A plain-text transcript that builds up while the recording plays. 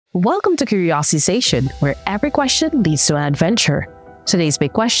Welcome to 𝐂𝐔𝐑𝐈𝐎𝐒𝐿, where every question leads to an adventure. Today's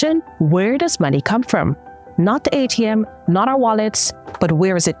big question: where does money come from? Not the ATM, not our wallets, but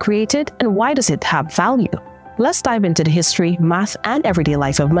where is it created and why does it have value? Let's dive into the history, math, and everyday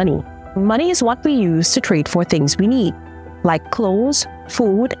life of money. Money is what we use to trade for things we need, like clothes,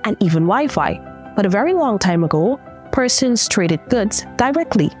 food, and even Wi-Fi. But a very long time ago, persons traded goods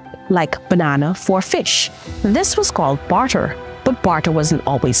directly, like banana for fish. This was called barter. But barter wasn't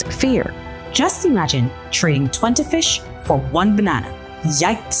always fair. Just imagine trading 20 fish for 1 banana.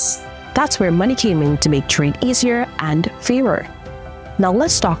 Yikes! That's where money came in to make trade easier and fairer. Now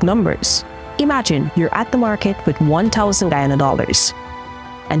let's talk numbers. Imagine you're at the market with 1,000 Guyana dollars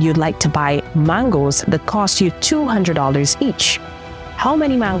and you'd like to buy mangoes that cost you $200 each. How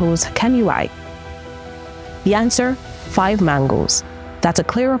many mangoes can you buy? The answer: 5 mangoes. That's a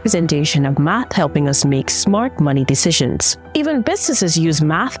clear representation of math helping us make smart money decisions. Even businesses use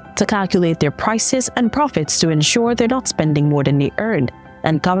math to calculate their prices and profits to ensure they're not spending more than they earn.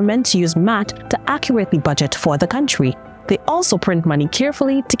 And governments use math to accurately budget for the country. They also print money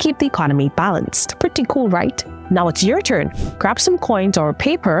carefully to keep the economy balanced. Pretty cool, right? Now it's your turn. Grab some coins or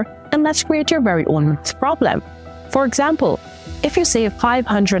paper and let's create your very own math problem. For example, if you save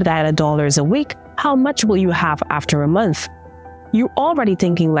 500 Guyana dollars a week, how much will you have after a month? You're already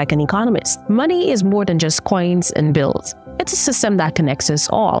thinking like an economist. Money is more than just coins and bills. It's a system that connects us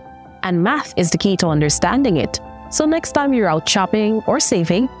all, and math is the key to understanding it. So next time you're out shopping or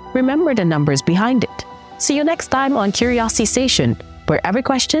saving, remember the numbers behind it. See you next time on 𝐂𝐔𝐑𝐈𝐎𝐒𝐿, where every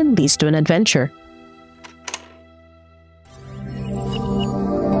question leads to an adventure.